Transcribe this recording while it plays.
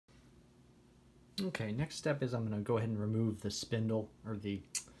Okay, next step is I'm going to go ahead and remove the spindle or the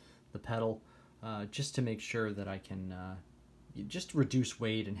pedal, just to make sure that I can just reduce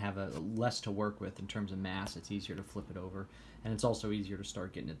weight and have a less to work with in terms of mass. It's easier to flip it over, and it's also easier to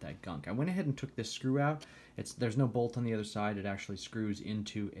start getting at that gunk. I went ahead and took this screw out. There's no bolt on the other side. It actually screws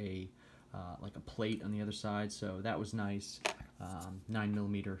into a like a plate on the other side, so that was nice.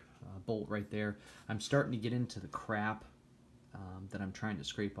 9mm bolt right there. I'm starting to get into the crap that I'm trying to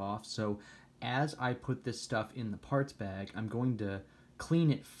scrape off. So as I put this stuff in the parts bag, I'm going to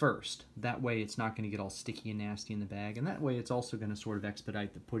clean it first. That way it's not going to get all sticky and nasty in the bag, and that way it's also going to sort of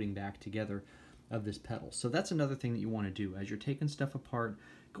expedite the putting back together of this pedal. So that's another thing that you want to do. As you're taking stuff apart,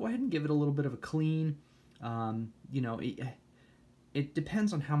 go ahead and give it a little bit of a clean. You know, it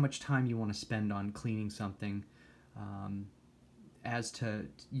depends on how much time you want to spend on cleaning something, as to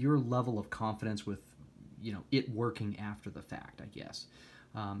your level of confidence with, you know, it working after the fact, I guess.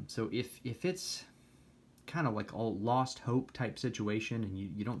 So if it's kind of like a lost hope type situation and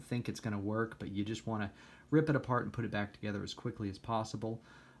you don't think it's going to work, but you just want to rip it apart and put it back together as quickly as possible,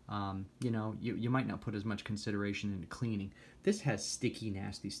 you know, you might not put as much consideration into cleaning. This has sticky,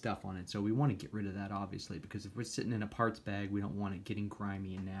 nasty stuff on it, so we want to get rid of that, obviously, because if we're sitting in a parts bag, we don't want it getting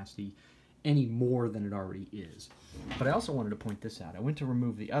grimy and nasty any more than it already is. But I also wanted to point this out. I went to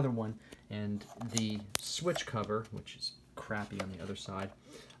remove the other one, and the switch cover, which is crappy on the other side,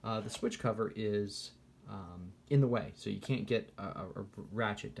 the switch cover is in the way, so you can't get a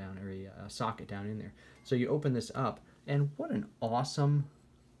ratchet down or a socket down in there. So you open this up, and what an awesome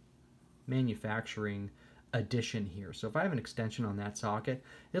manufacturing addition here. So if I have an extension on that socket,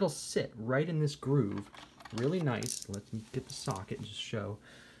 it'll sit right in this groove, really nice. Let's get the socket and just show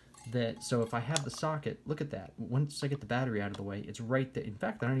that. So if I have the socket, look at that. Once I get the battery out of the way, it's right there. In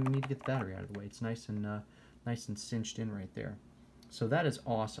fact, I don't even need to get the battery out of the way. It's nice and cinched in right there. So that is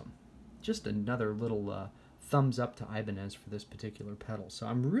awesome. Just another little thumbs up to Ibanez for this particular pedal. So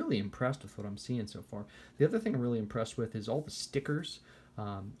I'm really impressed with what I'm seeing so far. The other thing I'm really impressed with is all the stickers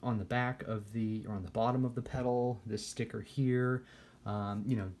on the back of or on the bottom of the pedal. This sticker here,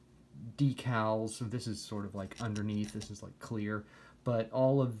 you know, decals. So this is sort of like underneath. This is like clear. But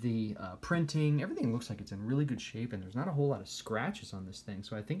all of the printing, everything looks like it's in really good shape, and there's not a whole lot of scratches on this thing.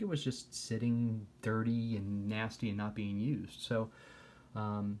 So I think it was just sitting dirty and nasty and not being used. So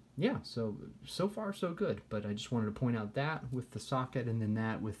yeah, so far so good. But I just wanted to point out that with the socket, and then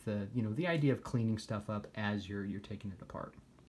that with the, you know, the idea of cleaning stuff up as you're taking it apart.